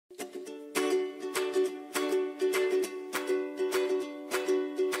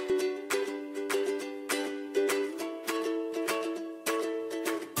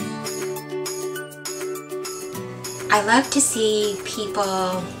I love to see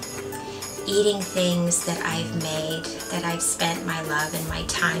people eating things that I've made, that I've spent my love and my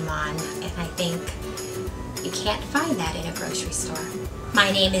time on, and I think you can't find that in a grocery store.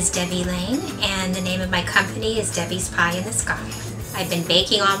 My name is Debbie Lane, and the name of my company is Debbie's Pie in the Sky. I've been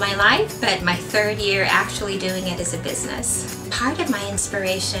baking all my life, but my third year actually doing it as a business. Part of my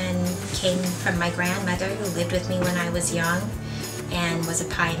inspiration came from my grandmother, who lived with me when I was young and was a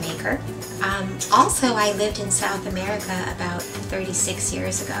pie maker. Also, I lived in South America about 36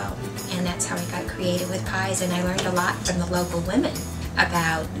 years ago, and that's how I got creative with pies, and I learned a lot from the local women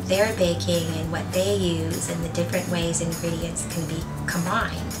about their baking and what they use and the different ways ingredients can be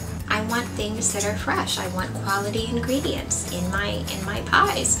combined. I want things that are fresh. I want quality ingredients in my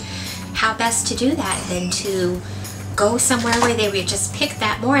pies. How best to do that than to go somewhere where they would just pick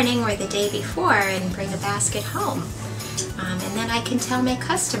that morning or the day before and bring a basket home. And then I can tell my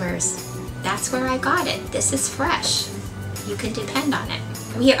customers, that's where I got it. This is fresh. You can depend on it.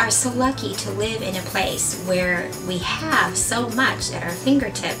 We are so lucky to live in a place where we have so much at our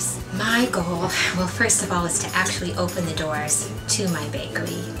fingertips. My goal, well, first of all, is to actually open the doors to my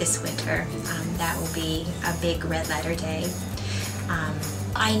bakery this winter. That will be a big red letter day.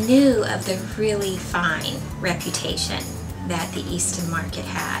 I knew of the really fine reputation that the Easton market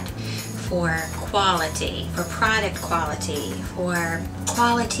had for quality, for product quality, for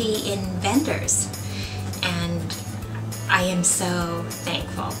quality in vendors. And I am so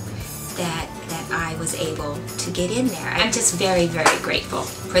thankful that I was able to get in there. I'm just very, very grateful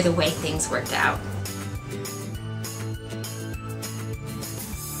for the way things worked out.